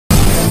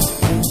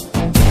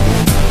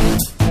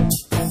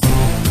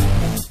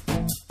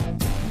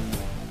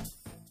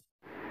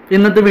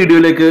ഇന്നത്തെ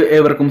വീഡിയോയിലേക്ക്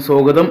ഏവർക്കും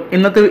സ്വാഗതം.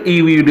 ഇന്നത്തെ ഈ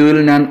വീഡിയോയിൽ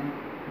ഞാൻ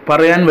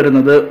പറയാൻ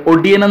വരുന്നത്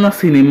ഒടിയൻ എന്ന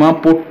സിനിമ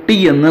പൊട്ടി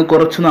എന്ന്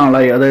കുറച്ച്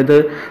നാളായി. അതായത്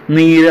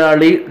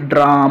നീരാളി,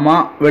 ഡ്രാമ,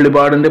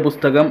 വെളിപാടിൻ്റെ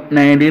പുസ്തകം,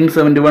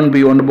 1971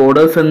 ബിയോണ്ട്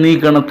ബോർഡേഴ്സ് എന്നീ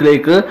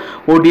ഗണത്തിലേക്ക്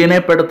ഒടിയനെ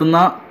പെടുത്തുന്ന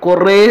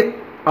കുറേ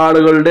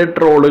ആളുകളുടെ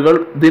ട്രോളുകൾ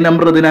ദിനം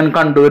പ്രതി ഞാൻ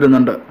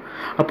കണ്ടുവരുന്നുണ്ട്.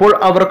 അപ്പോൾ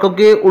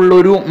അവർക്കൊക്കെ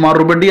ഉള്ളൊരു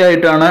മറുപടി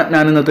ആയിട്ടാണ്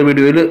ഞാൻ ഇന്നത്തെ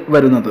വീഡിയോയിൽ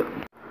വരുന്നത്.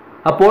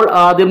 അപ്പോൾ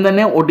ആദ്യം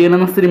തന്നെ ഒടിയൻ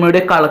എന്ന സിനിമയുടെ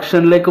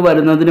കളക്ഷനിലേക്ക്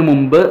വരുന്നതിന്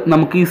മുമ്പ്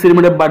നമുക്ക് ഈ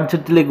സിനിമയുടെ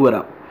ബഡ്ജറ്റിലേക്ക്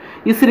വരാം.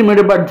 ഈ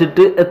സിനിമയുടെ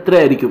ബഡ്ജറ്റ്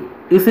എത്രയായിരിക്കും?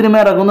 ഈ സിനിമ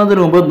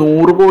ഇറങ്ങുന്നതിന് മുമ്പ്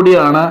 100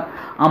 കോടിയാണ്,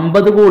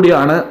 50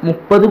 കോടിയാണ്,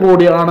 30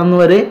 കോടിയാണെന്ന്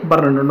വരെ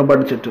പറഞ്ഞിട്ടുണ്ട്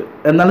ബഡ്ജറ്റ്.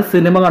 എന്നാൽ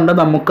സിനിമ കണ്ട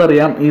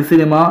നമുക്കറിയാം ഈ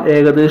സിനിമ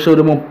ഏകദേശം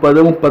ഒരു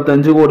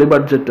 30-35 കോടി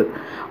ബഡ്ജറ്റ്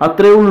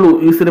അത്രയേ ഉള്ളൂ.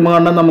 ഈ സിനിമ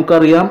കണ്ടാൽ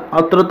നമുക്കറിയാം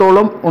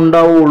അത്രത്തോളം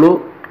ഉണ്ടാവുള്ളൂ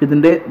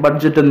ഇതിൻ്റെ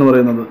ബഡ്ജറ്റ് എന്ന്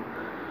പറയുന്നത്.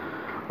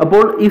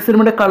 അപ്പോൾ ഈ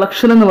സിനിമയുടെ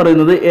കളക്ഷൻ എന്ന്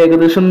പറയുന്നത്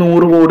ഏകദേശം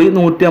 100 കോടി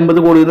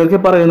 150 കോടി എന്നൊക്കെ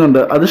പറയുന്നുണ്ട്.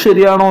 അത്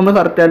ശരിയാണോ എന്ന്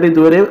കറക്റ്റായിട്ട്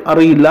ഇതുവരെ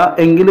അറിയില്ല.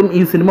 എങ്കിലും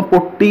ഈ സിനിമ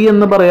പൊട്ടി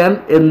എന്ന് പറയാൻ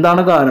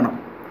എന്താണ് കാരണം?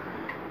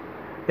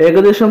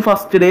 ഏകദേശം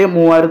ഫസ്റ്റ് ഡേ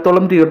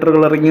 3000-ഓളം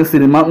തിയേറ്ററുകൾ ഇറങ്ങിയ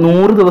സിനിമ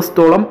 100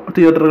 ദിവസത്തോളം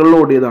തിയേറ്ററുകളിൽ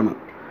ഓടിയതാണ്.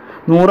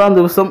 100-ാം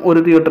ദിവസം ഒരു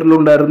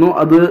തിയേറ്ററിലുണ്ടായിരുന്നു.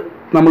 അത്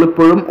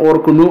നമ്മളിപ്പോഴും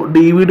ഓർക്കുന്നു.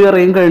 DVD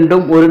ഇറങ്ങി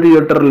കഴിഞ്ഞിട്ടും ഒരു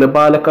തിയേറ്ററിൽ,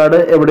 പാലക്കാട്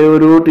എവിടെയോ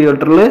ഒരു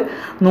തിയേറ്ററിൽ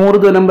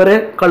 100 ദിനം വരെ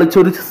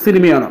കളിച്ചൊരു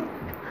സിനിമയാണ്.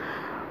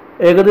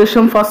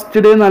 ഏകദേശം ഫസ്റ്റ്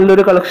ഡേ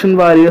നല്ലൊരു കളക്ഷൻ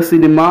വാരിയ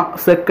സിനിമ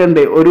സെക്കൻഡ്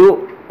ഡേ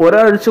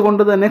ഒരാഴ്ച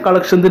കൊണ്ട് തന്നെ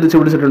കളക്ഷൻ തിരിച്ചു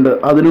പിടിച്ചിട്ടുണ്ട്.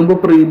 അതിനുമുമ്പ്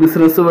പ്രീ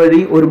ബിസിനസ് വഴി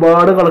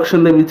ഒരുപാട് കളക്ഷൻ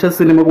ലഭിച്ച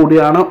സിനിമ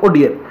കൂടിയാണ്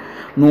ഒടിയൻ.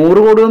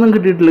 100 കോടിയൊന്നും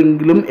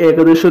കിട്ടിയിട്ടില്ലെങ്കിലും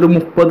ഏകദേശം ഒരു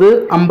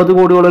 30-50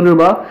 കോടിയോളം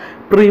രൂപ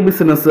പ്രീ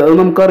ബിസിനസ്, അത്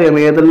നമുക്കറിയാം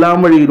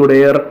ഏതെല്ലാം വഴിയിലൂടെ,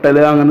 എയർടെൽ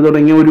അങ്ങനെ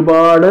തുടങ്ങിയ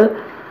ഒരുപാട്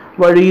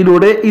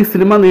വഴിയിലൂടെ ഈ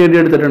സിനിമ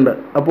നേടിയെടുത്തിട്ടുണ്ട്.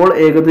 അപ്പോൾ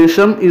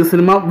ഏകദേശം ഈ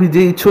സിനിമ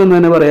വിജയിച്ചു എന്ന്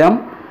തന്നെ പറയാം.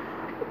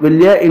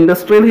 വലിയ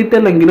ഇൻഡസ്ട്രിയൽ ഹിറ്റ്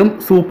അല്ലെങ്കിലും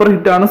സൂപ്പർ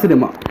ഹിറ്റാണ്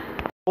സിനിമ.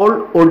 അപ്പോൾ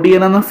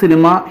ഒടിയൻ എന്ന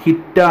സിനിമ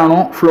ഹിറ്റാണോ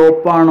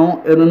ഫ്ലോപ്പാണോ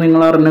എന്ന്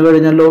നിങ്ങൾ അറിഞ്ഞു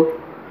കഴിഞ്ഞല്ലോ.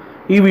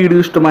 ഈ വീഡിയോ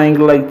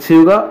ഇഷ്ടമായെങ്കിൽ ലൈക്ക്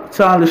ചെയ്യുക,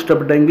 ചാനൽ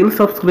ഇഷ്ടപ്പെട്ടെങ്കിൽ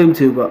സബ്സ്ക്രൈബ്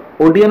ചെയ്യുക.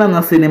 ഒടിയൻ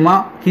എന്ന സിനിമ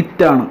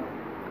ഹിറ്റാണ്,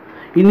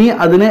 ഇനി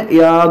അതിന്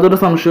യാതൊരു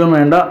സംശയവും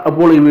വേണ്ട.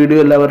 അപ്പോൾ ഈ വീഡിയോ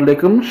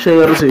എല്ലാവരിലേക്കും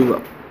ഷെയർ ചെയ്യുക.